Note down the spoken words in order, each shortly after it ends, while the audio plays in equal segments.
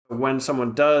when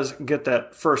someone does get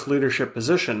that first leadership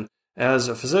position as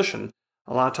a physician,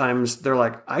 a lot of times they're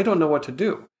like, I don't know what to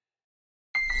do.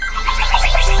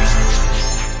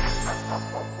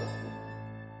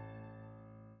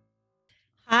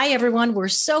 Hi, everyone. We're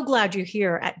so glad you're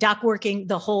here at Doc Working,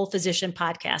 the Whole Physician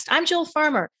Podcast. I'm Jill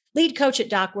Farmer, lead coach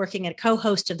at Doc Working and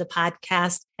co-host of the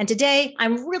podcast. And today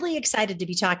I'm really excited to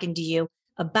be talking to you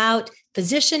about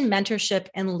physician mentorship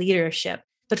and leadership.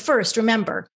 But first,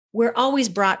 remember, we're always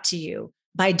brought to you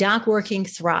by Doc Working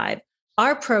Thrive,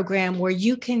 our program where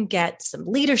you can get some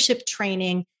leadership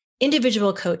training,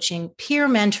 individual coaching, peer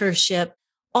mentorship,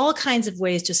 all kinds of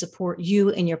ways to support you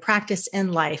in your practice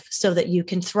and life so that you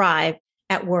can thrive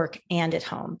at work and at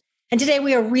home. And today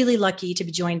we are really lucky to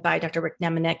be joined by Dr. Rick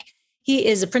Nemenek. He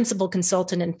is a principal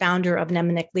consultant and founder of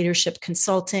Nemenek Leadership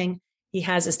Consulting. He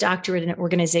has his doctorate in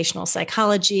organizational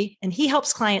psychology, and he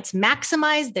helps clients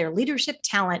maximize their leadership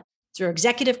talent through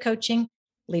executive coaching,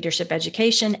 leadership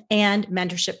education, and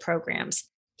mentorship programs.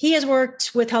 He has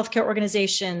worked with healthcare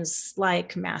organizations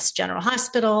like Mass General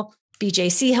Hospital,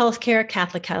 BJC Healthcare,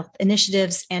 Catholic Health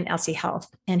Initiatives, and Elsie Health.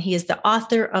 And he is the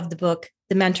author of the book,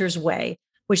 The Mentor's Way,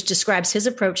 which describes his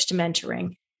approach to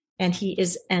mentoring. And he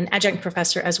is an adjunct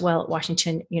professor as well at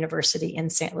Washington University in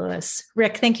St. Louis.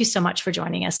 Rick, thank you so much for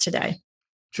joining us today.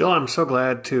 Jill, I'm so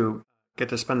glad to get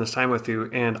to spend this time with you,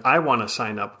 and I want to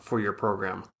sign up for your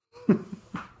program.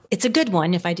 It's a good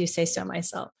one, if I do say so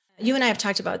myself. You and I have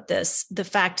talked about this, the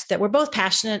fact that we're both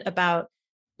passionate about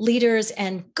leaders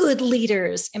and good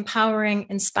leaders, empowering,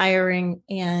 inspiring,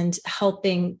 and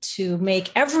helping to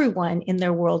make everyone in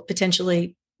their world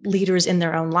potentially leaders in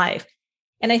their own life.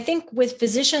 And I think with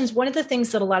physicians, one of the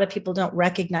things that a lot of people don't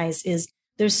recognize is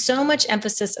there's so much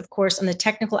emphasis, of course, on the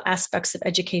technical aspects of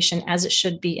education, as it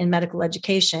should be in medical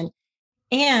education.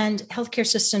 And healthcare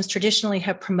systems traditionally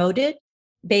have promoted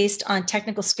based on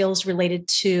technical skills related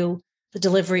to the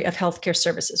delivery of healthcare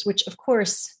services, which of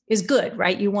course is good,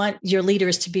 right? You want your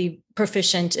leaders to be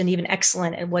proficient and even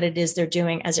excellent at what it is they're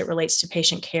doing as it relates to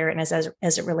patient care and as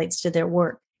it relates to their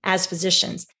work as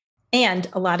physicians. And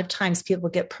a lot of times people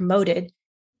get promoted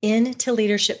into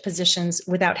leadership positions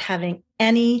without having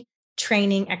any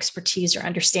training, expertise, or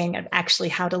understanding of actually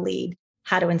how to lead,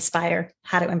 how to inspire,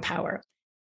 how to empower.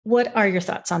 What are your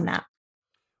thoughts on that?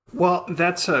 Well,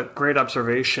 that's a great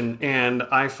observation. And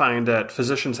I find that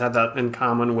physicians have that in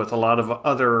common with a lot of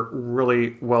other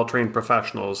really well-trained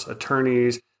professionals,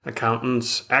 attorneys,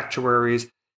 accountants, actuaries.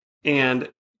 And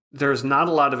there's not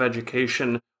a lot of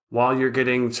education while you're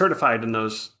getting certified in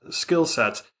those skill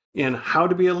sets in how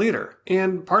to be a leader.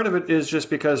 And part of it is just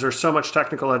because there's so much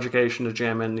technical education to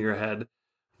jam into your head.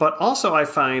 But also I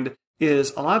find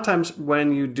is a lot of times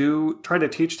when you do try to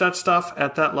teach that stuff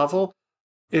at that level,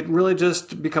 it really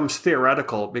just becomes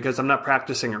theoretical because I'm not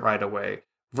practicing it right away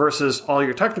versus all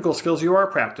your technical skills you are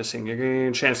practicing. You're getting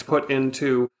a chance to put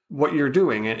into what you're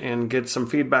doing and get some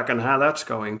feedback on how that's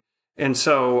going. And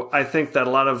so I think that a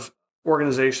lot of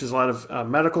organizations, a lot of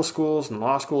medical schools and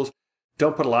law schools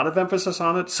don't put a lot of emphasis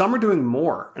on it. Some are doing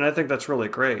more, and I think that's really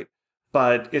great.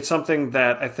 But it's something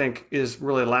that I think is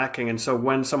really lacking. And so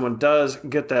when someone does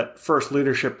get that first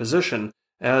leadership position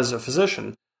as a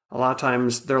physician, a lot of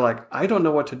times they're like, I don't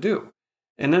know what to do.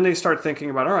 And then they start thinking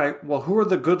about, all right, well, who are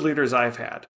the good leaders I've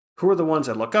had? Who are the ones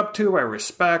I look up to, I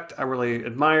respect, I really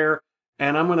admire,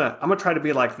 and I'm gonna try to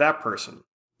be like that person.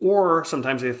 Or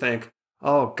sometimes they think,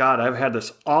 oh God, I've had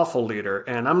this awful leader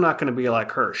and I'm not going to be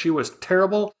like her. She was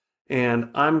terrible and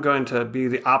I'm going to be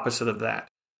the opposite of that.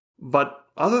 But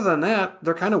other than that,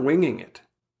 they're kind of winging it.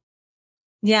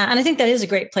 Yeah, and I think that is a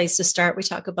great place to start. We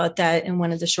talk about that in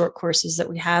one of the short courses that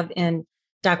we have in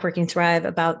Doc Working Thrive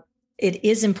about it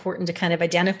is important to kind of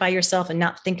identify yourself and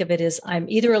not think of it as I'm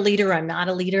either a leader or I'm not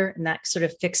a leader in that sort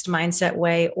of fixed mindset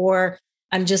way, or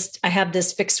I have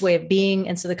this fixed way of being.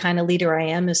 And so the kind of leader I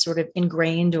am is sort of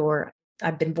ingrained or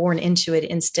I've been born into it.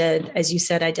 Instead, as you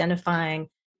said, identifying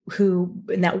who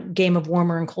in that game of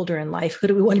warmer and colder in life, who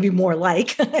do we want to be more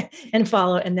like and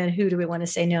follow? And then who do we want to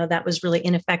say, no, that was really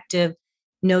ineffective.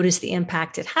 Notice the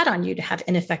impact it had on you to have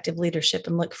ineffective leadership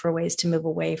and look for ways to move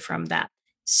away from that.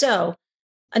 So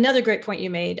another great point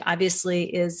you made, obviously,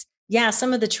 is,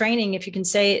 some of the training, if you can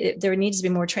say there needs to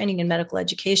be more training in medical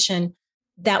education,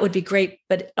 that would be great,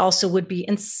 but it also would be,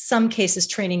 in some cases,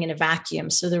 training in a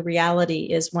vacuum. So the reality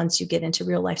is once you get into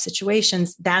real life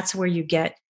situations, that's where you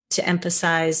get to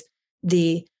emphasize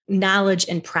the knowledge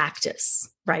and practice,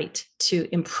 right, to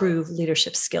improve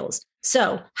leadership skills.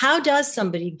 So how does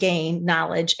somebody gain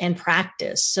knowledge and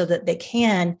practice so that they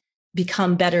can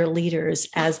become better leaders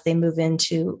as they move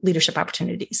into leadership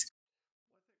opportunities?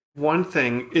 One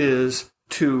thing is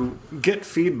to get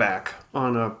feedback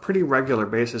on a pretty regular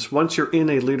basis. Once you're in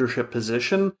a leadership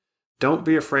position, don't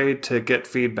be afraid to get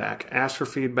feedback. Ask for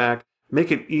feedback.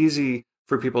 Make it easy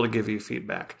for people to give you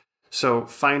feedback. So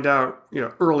find out,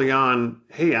 early on,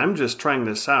 hey, I'm just trying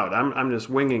this out. I'm just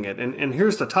winging it. And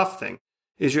here's the tough thing,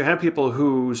 is you have people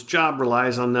whose job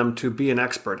relies on them to be an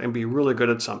expert and be really good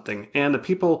at something. And the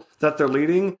people that they're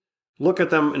leading look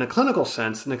at them in a clinical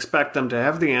sense and expect them to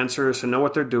have the answers and know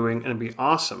what they're doing and be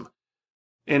awesome.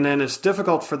 And then it's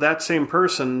difficult for that same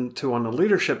person to, on the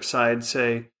leadership side,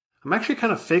 say, I'm actually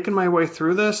kind of faking my way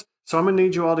through this, so I'm going to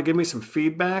need you all to give me some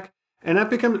feedback. And that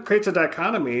creates a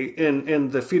dichotomy in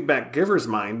the feedback giver's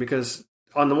mind, because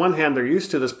on the one hand, they're used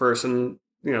to this person,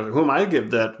 whom I give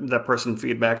that person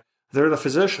feedback. They're the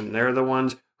physician. They're the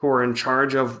ones who are in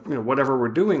charge of whatever we're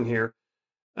doing here.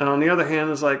 And on the other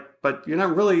hand, it's like, but you're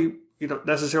not really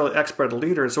necessarily expert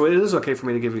leader, so it is okay for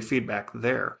me to give you feedback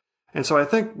there. And so I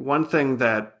think one thing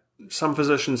that some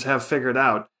physicians have figured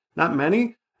out, not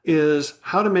many, is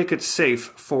how to make it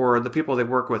safe for the people they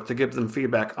work with to give them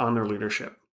feedback on their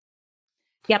leadership.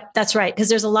 Yep, that's right. Because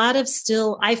there's a lot of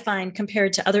still, I find,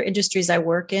 compared to other industries I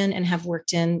work in and have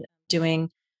worked in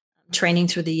doing training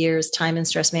through the years, time and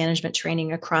stress management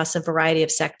training across a variety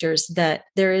of sectors, that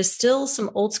there is still some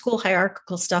old school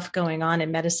hierarchical stuff going on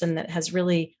in medicine that has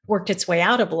really worked its way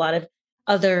out of a lot of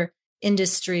other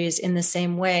industries in the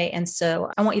same way. And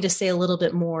so I want you to say a little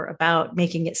bit more about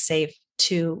making it safe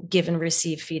to give and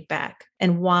receive feedback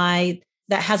and why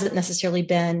that hasn't necessarily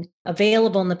been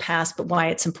available in the past, but why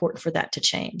it's important for that to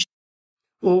change.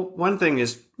 Well, one thing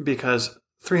is because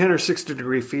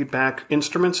 360-degree feedback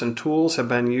instruments and tools have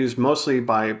been used mostly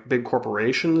by big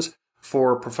corporations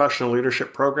for professional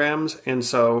leadership programs. And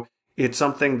so it's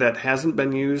something that hasn't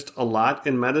been used a lot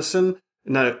in medicine.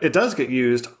 Now, it does get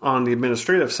used on the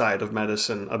administrative side of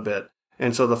medicine a bit.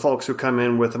 And so the folks who come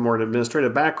in with a more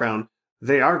administrative background,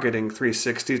 they are getting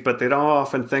 360s, but they don't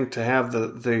often think to have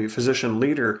the physician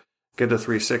leader get a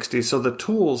 360. So the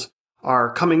tools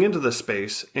are coming into the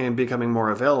space and becoming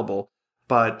more available.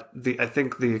 But I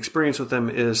think the experience with them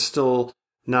is still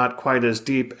not quite as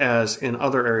deep as in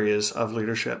other areas of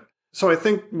leadership. So I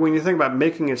think when you think about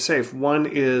making it safe, one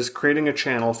is creating a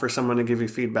channel for someone to give you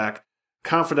feedback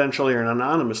confidentially or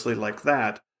anonymously like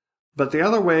that. But the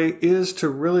other way is to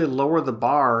really lower the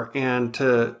bar and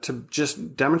to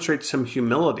just demonstrate some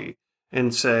humility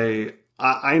and say,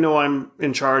 I know I'm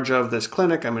in charge of this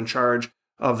clinic, I'm in charge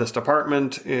of this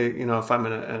department, if I'm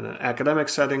in an academic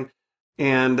setting,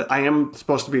 and I am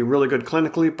supposed to be really good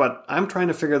clinically, but I'm trying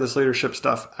to figure this leadership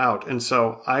stuff out. And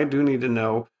so I do need to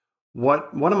know what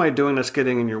am I doing that's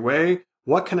getting in your way?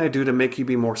 What can I do to make you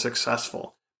be more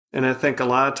successful? And I think a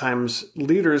lot of times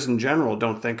leaders in general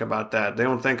don't think about that. They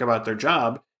don't think about their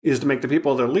job is to make the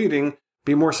people they're leading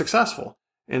be more successful.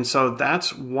 And so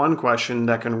that's one question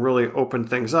that can really open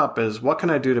things up is what can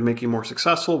I do to make you more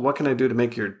successful? What can I do to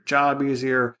make your job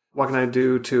easier? What can I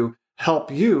do to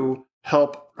help you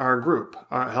help our group,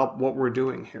 help what we're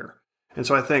doing here? And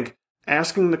so I think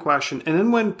asking the question, and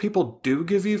then when people do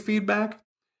give you feedback,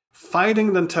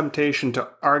 fighting the temptation to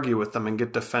argue with them and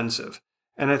get defensive.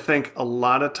 And I think a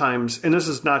lot of times, and this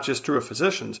is not just true of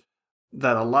physicians,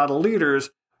 that a lot of leaders,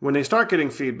 when they start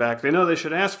getting feedback, they know they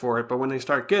should ask for it, but when they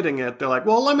start getting it, they're like,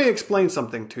 well, let me explain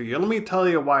something to you. Let me tell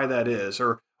you why that is.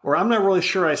 Or I'm not really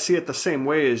sure I see it the same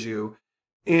way as you.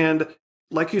 And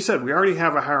like you said, we already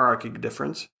have a hierarchy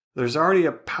difference. There's already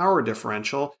a power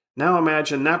differential. Now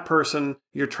imagine that person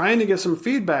you're trying to get some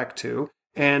feedback to,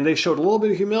 and they showed a little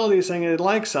bit of humility saying they'd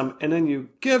like some, and then you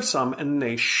give some, and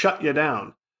they shut you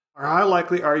down. Or how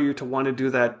likely are you to want to do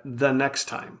that the next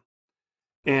time?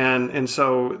 And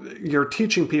so you're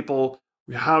teaching people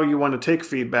how you want to take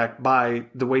feedback by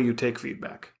the way you take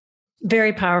feedback.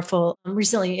 Very powerful. I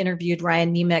recently interviewed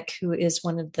Ryan Nemec, who is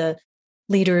one of the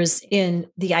leaders in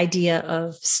the idea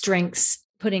of strengths,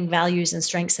 putting values and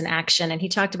strengths in action. And he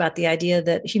talked about the idea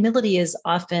that humility is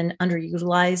often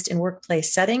underutilized in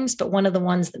workplace settings, but one of the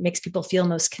ones that makes people feel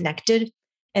most connected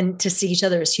and to see each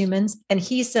other as humans. And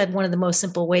he said one of the most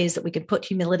simple ways that we could put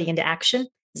humility into action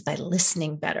is by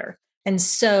listening better. And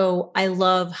so I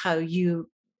love how you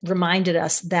reminded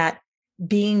us that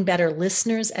being better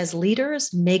listeners as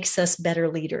leaders makes us better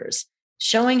leaders.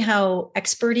 Showing how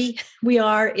experty we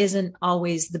are isn't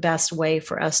always the best way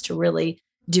for us to really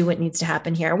do what needs to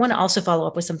happen here. I want to also follow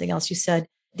up with something else you said,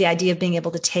 the idea of being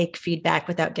able to take feedback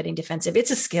without getting defensive.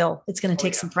 It's a skill. It's going to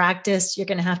take some practice. You're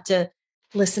going to have to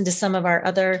listen to some of our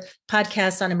other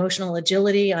podcasts on emotional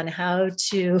agility, on how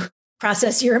to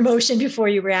process your emotion before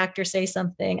you react or say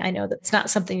something. I know that's not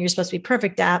something you're supposed to be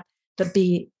perfect at, but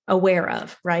be aware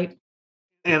of, right?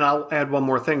 And I'll add one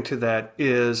more thing to that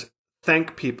is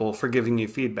thank people for giving you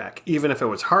feedback. Even if it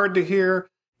was hard to hear,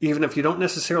 even if you don't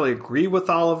necessarily agree with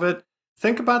all of it,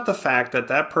 think about the fact that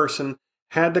that person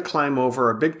had to climb over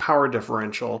a big power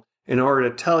differential in order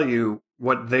to tell you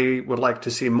what they would like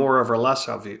to see more of or less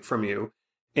of from you.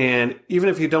 And even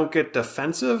if you don't get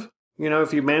defensive,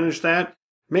 if you manage that,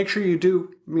 make sure you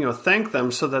do, thank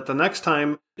them so that the next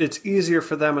time it's easier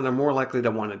for them and they're more likely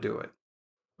to want to do it.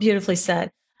 Beautifully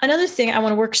said. Another thing, I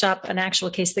want to workshop an actual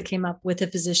case that came up with a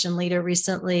physician leader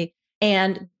recently,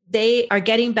 and they are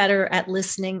getting better at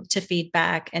listening to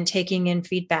feedback and taking in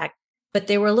feedback, but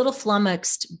they were a little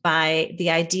flummoxed by the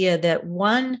idea that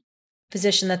one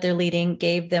physician that they're leading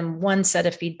gave them one set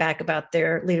of feedback about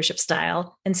their leadership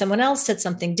style, and someone else said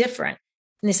something different.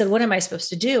 And they said, what am I supposed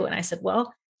to do? And I said,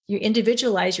 well, you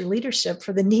individualize your leadership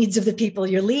for the needs of the people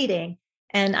you're leading.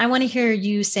 And I want to hear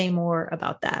you say more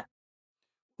about that.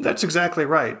 That's exactly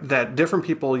right. That different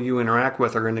people you interact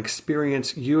with are going to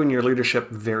experience you and your leadership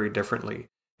very differently.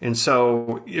 And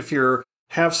so if you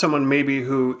have someone maybe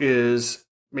who is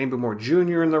maybe more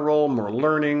junior in the role, more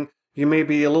learning, you may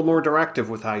be a little more directive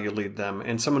with how you lead them.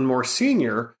 And someone more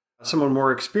senior, someone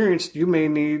more experienced, you may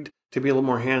need to be a little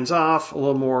more hands-off, a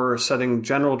little more setting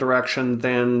general direction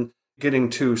than getting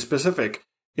too specific.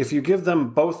 If you give them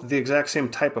both the exact same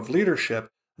type of leadership,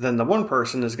 then the one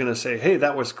person is going to say, hey,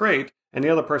 that was great. And the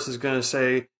other person is going to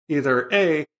say either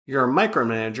A, you're a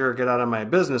micromanager, get out of my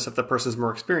business if the person's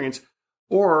more experienced,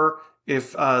 or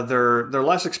if they're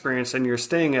less experienced and you're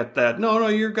staying at that, no,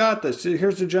 you got this,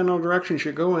 here's the general direction you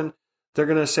should go in, they're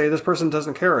going to say this person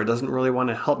doesn't care or doesn't really want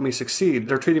to help me succeed.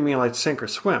 They're treating me like sink or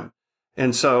swim.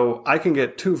 And so I can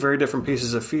get two very different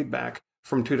pieces of feedback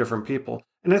from two different people.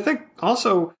 And I think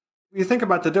also, you think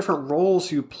about the different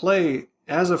roles you play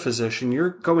as a physician, you're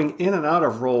going in and out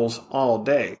of roles all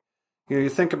day. You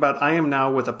think about, I am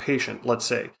now with a patient, let's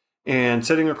say, and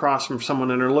sitting across from someone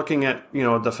and they're looking at,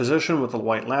 the physician with a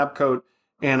white lab coat,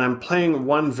 and I'm playing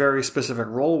one very specific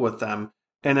role with them.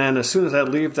 And then as soon as I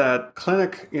leave that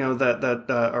clinic,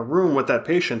 a room with that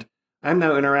patient, I'm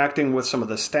now interacting with some of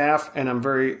the staff, and I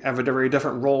have a very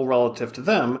different role relative to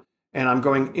them. And I'm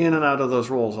going in and out of those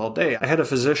roles all day. I had a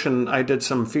physician I did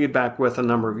some feedback with a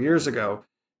number of years ago.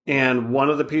 And one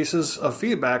of the pieces of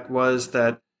feedback was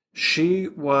that she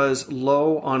was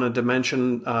low on a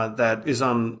dimension that is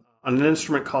on an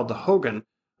instrument called the Hogan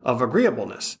of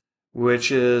agreeableness,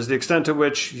 which is the extent to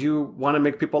which you want to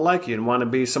make people like you and want to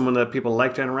be someone that people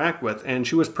like to interact with. And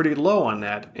she was pretty low on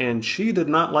that. And she did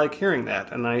not like hearing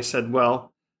that. And I said,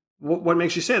 well, what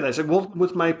makes you say that? I said, well,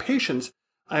 with my patients,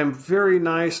 I'm very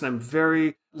nice and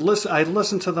I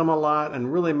listen to them a lot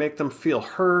and really make them feel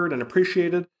heard and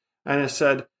appreciated. And I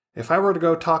said, if I were to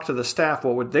go talk to the staff,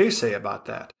 what would they say about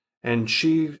that? And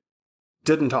she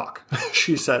didn't talk.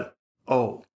 She said,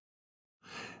 oh,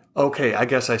 okay, I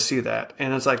guess I see that.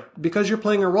 And it's like, because you're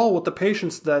playing a role with the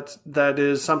patients, that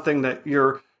is something that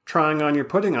you're trying on, you're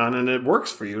putting on, and it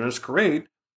works for you and it's great.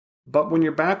 But when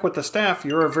you're back with the staff,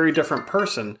 you're a very different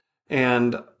person.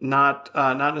 And not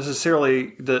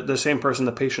necessarily the same person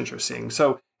the patients are seeing.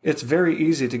 So it's very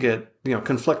easy to get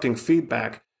conflicting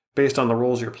feedback based on the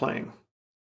roles you're playing.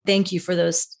 Thank you for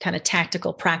those kind of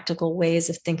tactical, practical ways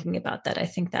of thinking about that. I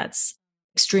think that's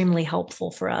extremely helpful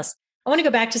for us. I want to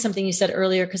go back to something you said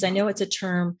earlier, because I know it's a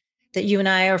term that you and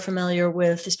I are familiar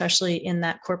with, especially in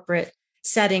that corporate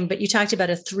setting, but you talked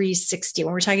about a 360.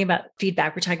 When we're talking about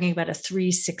feedback, we're talking about a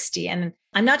 360. And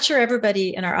I'm not sure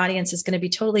everybody in our audience is going to be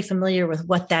totally familiar with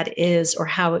what that is or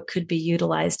how it could be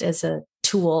utilized as a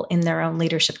tool in their own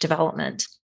leadership development.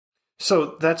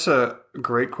 So that's a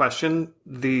great question.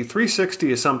 The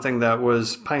 360 is something that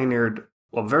was pioneered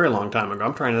a very long time ago.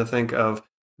 I'm trying to think of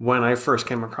when I first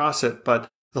came across it, but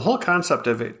the whole concept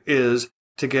of it is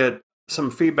to get some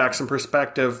feedback, some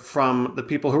perspective from the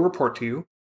people who report to you.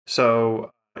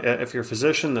 So if you're a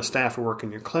physician, the staff who work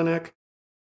in your clinic,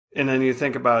 and then you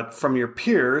think about from your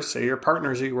peers, say your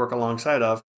partners that you work alongside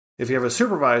of, if you have a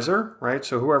supervisor, right?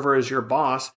 So whoever is your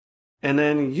boss, and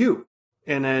then you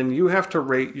have to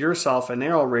rate yourself, and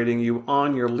they're all rating you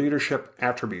on your leadership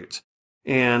attributes.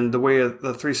 And the way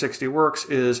the 360 works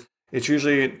is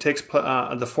it takes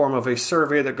the form of a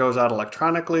survey that goes out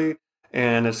electronically.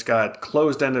 And it's got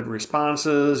closed-ended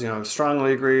responses,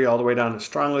 strongly agree all the way down to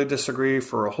strongly disagree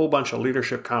for a whole bunch of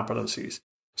leadership competencies.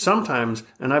 Sometimes,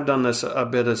 and I've done this a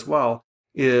bit as well,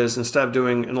 is instead of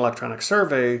doing an electronic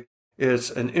survey, it's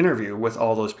an interview with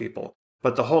all those people.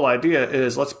 But the whole idea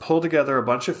is let's pull together a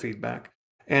bunch of feedback,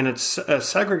 and it's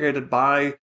segregated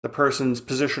by the person's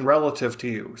position relative to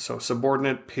you. So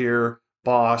subordinate, peer,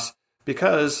 boss,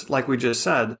 because like we just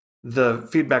said, the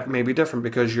feedback may be different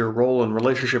because your role and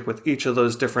relationship with each of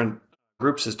those different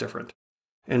groups is different.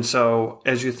 And so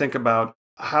as you think about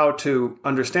how to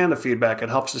understand the feedback, it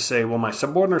helps to say, well, my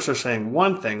subordinates are saying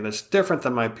one thing that's different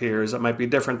than my peers, that might be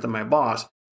different than my boss,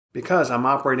 because I'm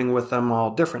operating with them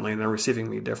all differently and they're receiving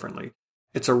me differently.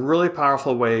 It's a really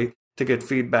powerful way to get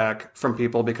feedback from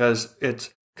people because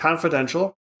it's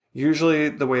confidential. Usually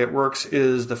the way it works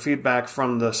is the feedback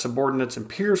from the subordinates and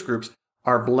peers groups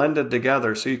are blended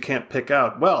together, so you can't pick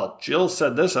out, well, Jill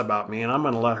said this about me and I'm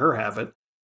going to let her have it.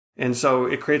 And so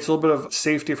it creates a little bit of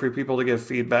safety for people to give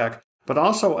feedback. But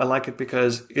also I like it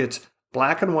because it's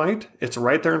black and white, it's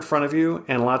right there in front of you,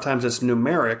 and a lot of times it's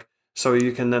numeric, so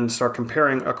you can then start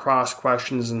comparing across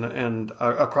questions and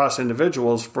across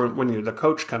individuals for when you're the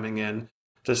coach coming in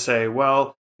to say,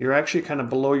 well, you're actually kind of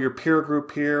below your peer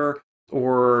group here,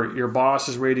 or your boss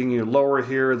is rating you lower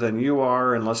here than you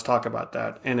are, and let's talk about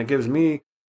that. And it gives me,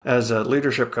 as a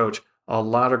leadership coach, a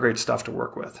lot of great stuff to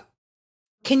work with.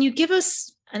 Can you give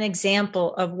us an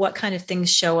example of what kind of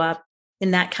things show up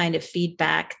in that kind of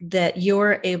feedback that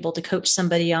you're able to coach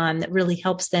somebody on that really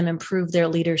helps them improve their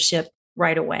leadership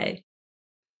right away?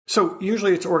 So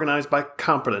usually it's organized by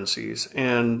competencies.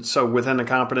 And so within the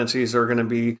competencies, there are going to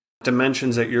be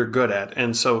dimensions that you're good at.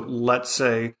 And so let's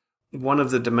say one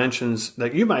of the dimensions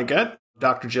that you might get,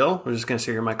 Dr. Jill, we're just going to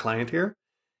say you're my client here,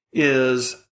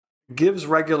 is gives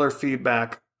regular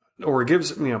feedback or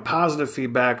gives positive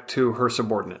feedback to her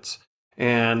subordinates.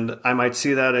 And I might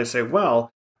see that and say,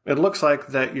 well, it looks like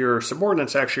that your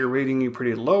subordinates actually are rating you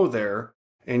pretty low there,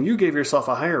 and you gave yourself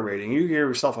a higher rating. You gave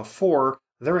yourself a 4.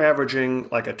 They're averaging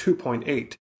like a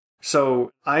 2.8. So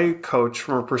I coach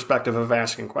from a perspective of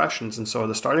asking questions. And so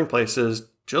the starting place is,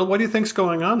 Jill, what do you think's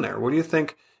going on there? What do you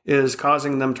think is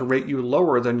causing them to rate you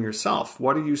lower than yourself?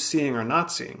 What are you seeing or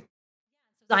not seeing?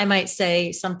 I might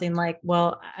say something like,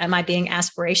 well, am I being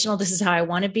aspirational? This is how I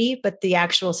want to be. But the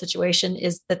actual situation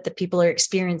is that the people are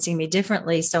experiencing me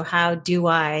differently. So how do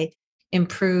I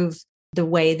improve the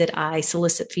way that I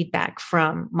solicit feedback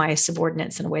from my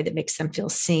subordinates in a way that makes them feel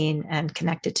seen and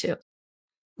connected to?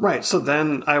 Right. So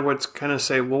then I would kind of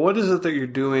say, well, what is it that you're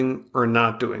doing or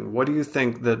not doing? What do you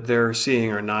think that they're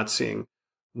seeing or not seeing?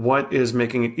 What is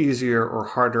making it easier or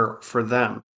harder for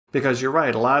them? Because you're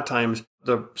right. A lot of times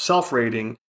the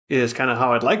self-rating is kind of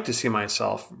how I'd like to see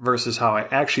myself versus how I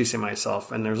actually see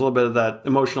myself. And there's a little bit of that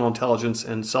emotional intelligence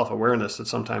and self-awareness that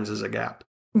sometimes is a gap.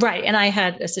 Right. And I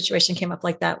had a situation came up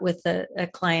like that with a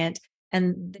client.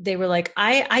 And they were like,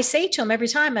 I say to them every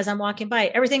time as I'm walking by,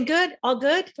 everything good, all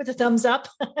good, with a thumbs up.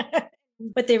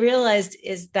 What they realized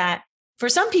is that for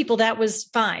some people, that was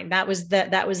fine. That was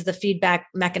the feedback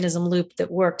mechanism loop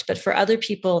that worked. But for other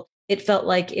people, it felt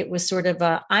like it was sort of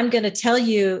I'm going to tell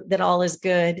you that all is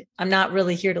good. I'm not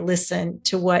really here to listen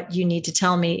to what you need to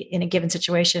tell me in a given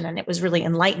situation. And it was really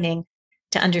enlightening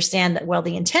to understand that, well,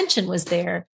 the intention was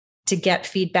there to get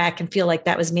feedback and feel like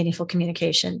that was meaningful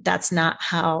communication. That's not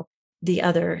how the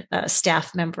other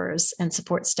staff members and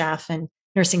support staff and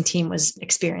nursing team was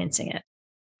experiencing it.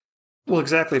 Well,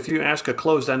 exactly. If you ask a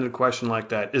closed-ended question like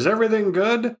that, is everything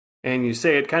good? And you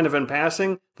say it kind of in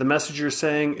passing, the message you're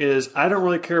saying is, I don't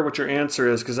really care what your answer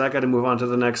is because I got to move on to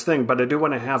the next thing, but I do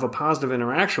want to have a positive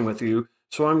interaction with you.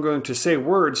 So I'm going to say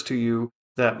words to you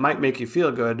that might make you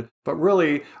feel good, but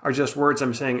really are just words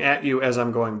I'm saying at you as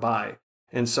I'm going by.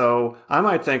 And so I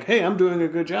might think, hey, I'm doing a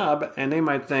good job. And they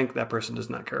might think that person does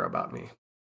not care about me.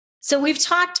 So we've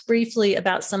talked briefly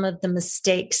about some of the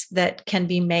mistakes that can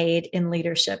be made in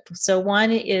leadership. So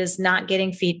one is not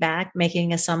getting feedback,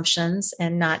 making assumptions,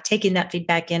 and not taking that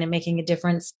feedback in and making a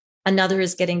difference. Another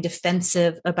is getting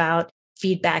defensive about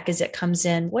feedback as it comes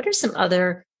in. What are some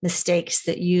other mistakes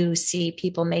that you see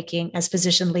people making as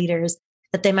physician leaders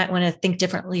that they might want to think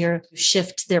differently or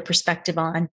shift their perspective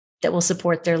on that will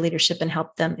support their leadership and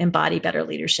help them embody better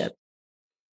leadership?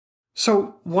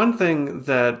 So one thing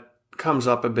that comes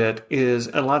up a bit is,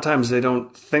 and a lot of times they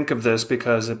don't think of this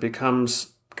because it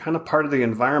becomes kind of part of the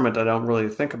environment I don't really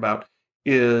think about,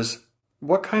 is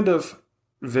what kind of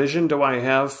vision do I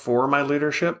have for my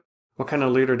leadership? What kind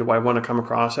of leader do I want to come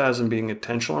across as and being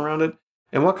intentional around it?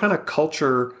 And what kind of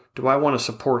culture do I want to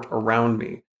support around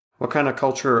me? What kind of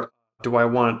culture do I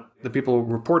want the people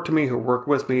who report to me, who work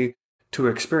with me, to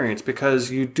experience?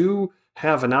 Because you do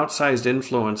have an outsized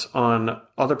influence on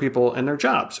other people and their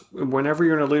jobs. Whenever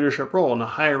you're in a leadership role and the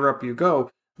higher up you go,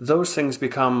 those things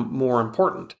become more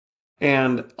important.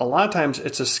 And a lot of times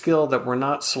it's a skill that we're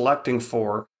not selecting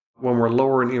for when we're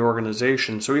lower in the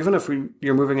organization. So even if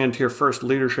you're moving into your first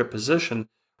leadership position,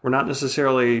 we're not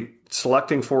necessarily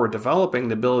selecting for or developing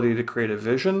the ability to create a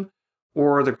vision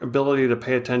or the ability to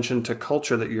pay attention to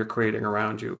culture that you're creating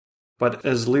around you. But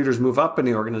as leaders move up in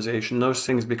the organization, those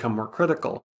things become more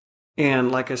critical.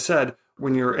 And like I said,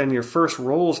 when you're in your first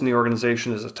roles in the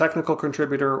organization as a technical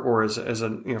contributor or as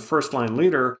a first line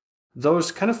leader,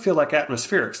 those kind of feel like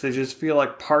atmospherics. They just feel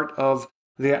like part of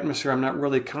the atmosphere I'm not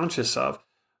really conscious of.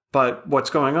 But what's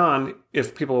going on,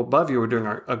 if people above you are doing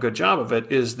a good job of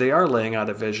it, is they are laying out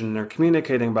a vision, they're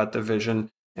communicating about the vision,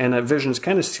 and that vision is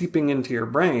kind of seeping into your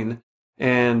brain,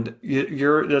 and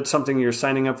that's something you're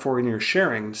signing up for and you're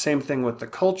sharing. Same thing with the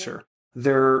culture.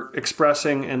 They're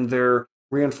expressing and they're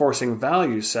reinforcing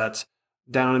value sets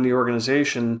down in the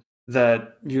organization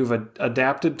that you've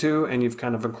adapted to and you've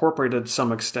kind of incorporated to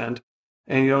some extent.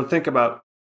 And you don't think about,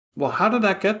 well, how did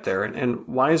that get there? And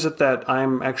why is it that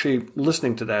I'm actually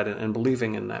listening to that and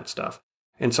believing in that stuff?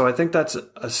 And so I think that's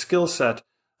a skill set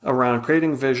around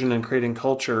creating vision and creating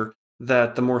culture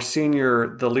that the more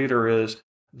senior the leader is,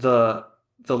 the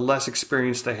less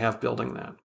experience they have building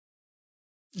that.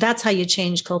 That's how you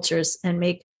change cultures and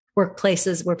make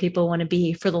workplaces where people want to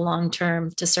be for the long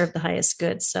term to serve the highest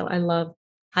good. So I love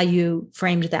how you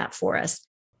framed that for us.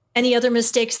 Any other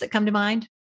mistakes that come to mind?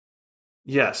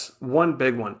 Yes, one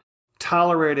big one.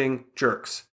 Tolerating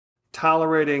jerks.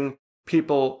 Tolerating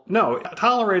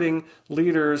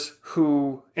leaders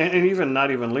who, and even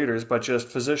not even leaders, but just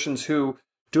physicians who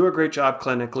do a great job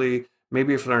clinically.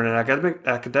 Maybe if they're in an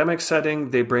academic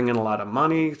setting, they bring in a lot of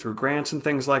money through grants and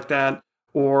things like that.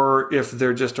 Or if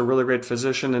they're just a really great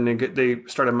physician and they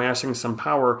start amassing some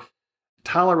power,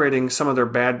 tolerating some of their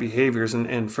bad behaviors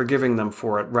and forgiving them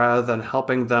for it rather than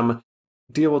helping them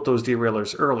deal with those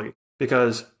derailers early.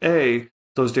 Because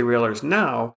those derailers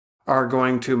now are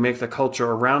going to make the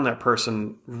culture around that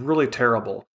person really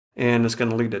terrible, and it's going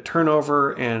to lead to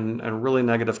turnover and really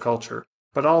negative culture.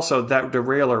 But also that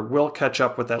derailer will catch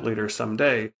up with that leader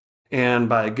someday. And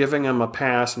by giving them a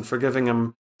pass and forgiving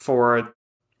them for it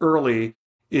early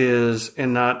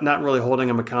and not really holding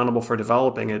them accountable for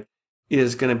developing it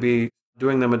is going to be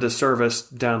doing them a disservice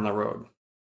down the road.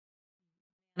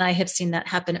 And I have seen that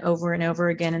happen over and over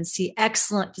again and see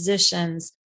excellent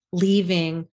physicians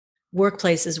leaving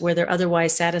workplaces where they're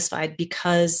otherwise satisfied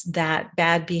because that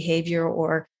bad behavior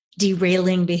or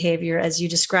derailing behavior, as you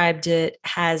described it,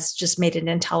 has just made it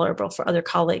intolerable for other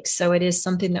colleagues. So it is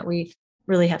something that we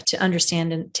really have to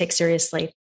understand and take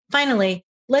seriously. Finally,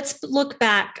 let's look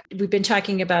back. We've been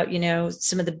talking about,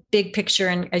 some of the big picture,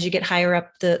 and as you get higher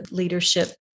up the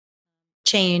leadership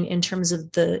chain in terms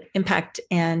of the impact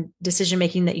and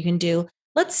decision-making that you can do.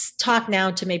 Let's talk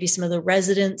now to maybe some of the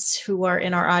residents who are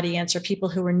in our audience or people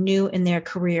who are new in their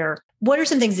career. What are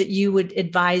some things that you would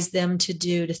advise them to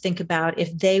do, to think about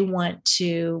if they want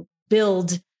to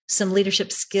build some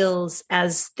leadership skills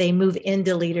as they move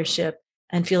into leadership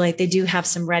and feel like they do have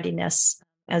some readiness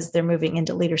as they're moving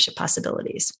into leadership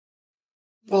possibilities?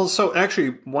 Well, so actually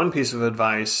one piece of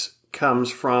advice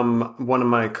comes from one of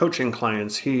my coaching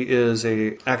clients. He is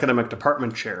a academic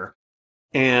department chair.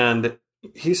 And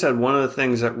he said one of the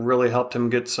things that really helped him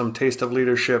get some taste of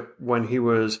leadership when he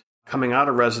was coming out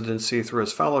of residency through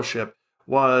his fellowship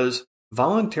was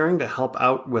volunteering to help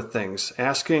out with things,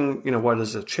 asking, what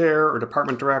is a chair or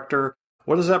department director?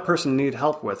 What does that person need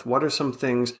help with? What are some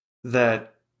things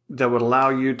that would allow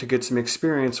you to get some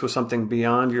experience with something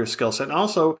beyond your skill set? And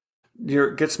also,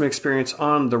 get some experience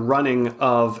on the running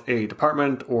of a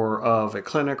department or of a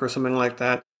clinic or something like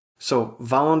that. So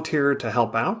volunteer to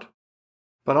help out,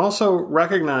 but also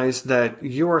recognize that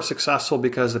you are successful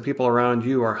because the people around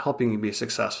you are helping you be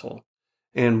successful.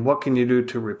 And what can you do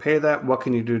to repay that? What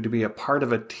can you do to be a part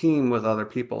of a team with other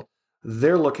people?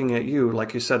 They're looking at you,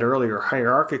 like you said earlier,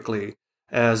 hierarchically,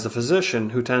 as the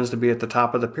physician who tends to be at the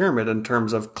top of the pyramid in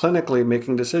terms of clinically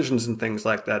making decisions and things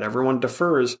like that. Everyone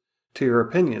defers to your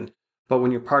opinion. But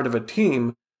when you're part of a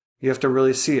team, you have to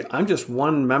really see, I'm just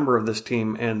one member of this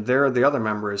team and they're the other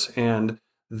members and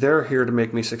they're here to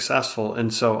make me successful.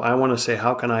 And so I want to say,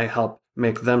 how can I help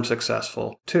make them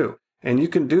successful too? And you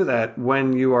can do that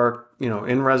when you are,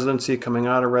 in residency, coming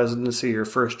out of residency, your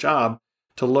first job,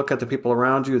 to look at the people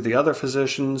around you, the other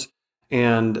physicians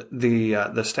and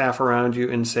the staff around you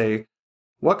and say,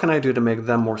 what can I do to make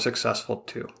them more successful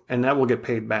too? And that will get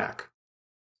paid back.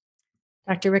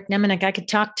 Dr. Rick Nemenek, I could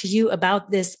talk to you about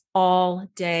this all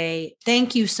day.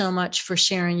 Thank you so much for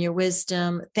sharing your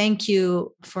wisdom. Thank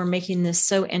you for making this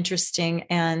so interesting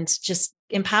and just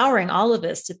empowering all of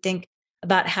us to think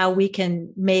about how we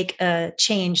can make a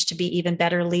change to be even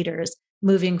better leaders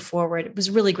moving forward. It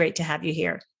was really great to have you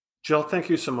here. Jill, thank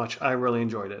you so much. I really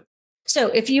enjoyed it. So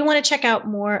if you want to check out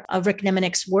more of Rick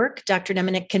Nemenek's work, Dr.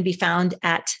 Nemenek can be found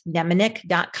at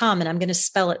nemenek.com. And I'm going to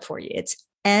spell it for you. It's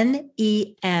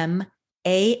NEMANICK.com.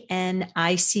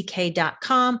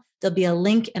 There'll be a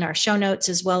link in our show notes,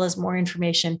 as well as more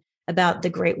information about the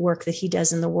great work that he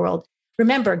does in the world.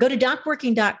 Remember, go to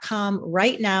docworking.com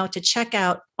right now to check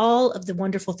out all of the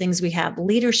wonderful things we have: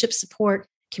 leadership support,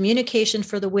 communication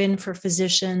for the win for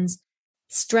physicians,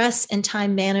 stress and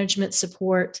time management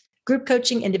support, group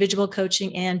coaching, individual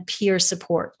coaching, and peer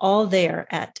support, all there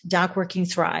at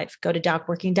DocWorking Thrive. Go to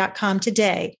docworking.com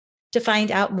today to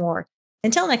find out more.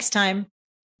 Until next time,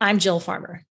 I'm Jill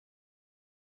Farmer.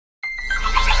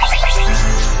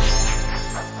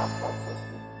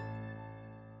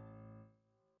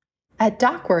 At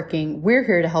DocWorking, we're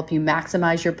here to help you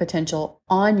maximize your potential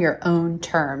on your own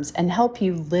terms and help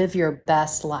you live your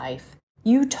best life.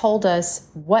 You told us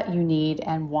what you need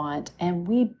and want, and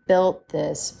we built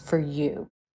this for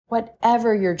you.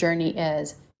 Whatever your journey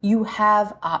is, you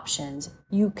have options.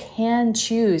 You can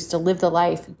choose to live the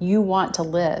life you want to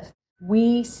live.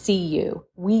 We see you.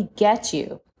 We get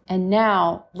you. And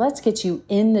now let's get you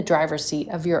in the driver's seat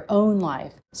of your own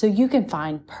life so you can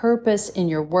find purpose in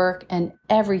your work and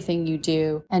everything you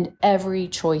do and every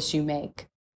choice you make.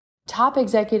 Top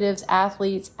executives,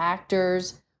 athletes,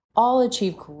 actors, all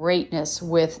achieve greatness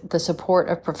with the support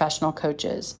of professional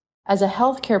coaches. As a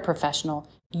healthcare professional,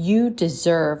 you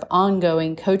deserve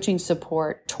ongoing coaching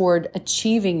support toward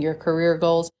achieving your career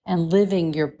goals and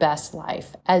living your best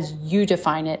life as you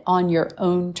define it on your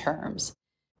own terms.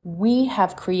 We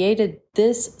have created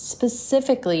this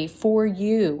specifically for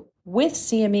you with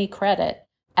CME credit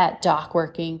at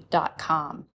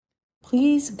docworking.com.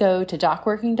 Please go to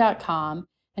docworking.com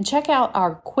and check out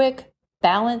our quick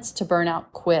Balance to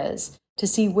Burnout quiz to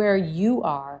see where you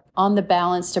are on the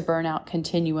Balance to Burnout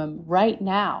continuum right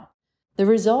now. The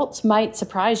results might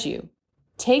surprise you.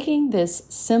 Taking this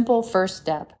simple first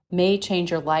step may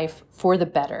change your life for the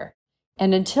better.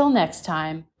 And until next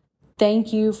time,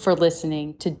 thank you for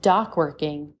listening to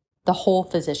DocWorking, the Whole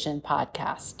Physician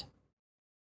Podcast.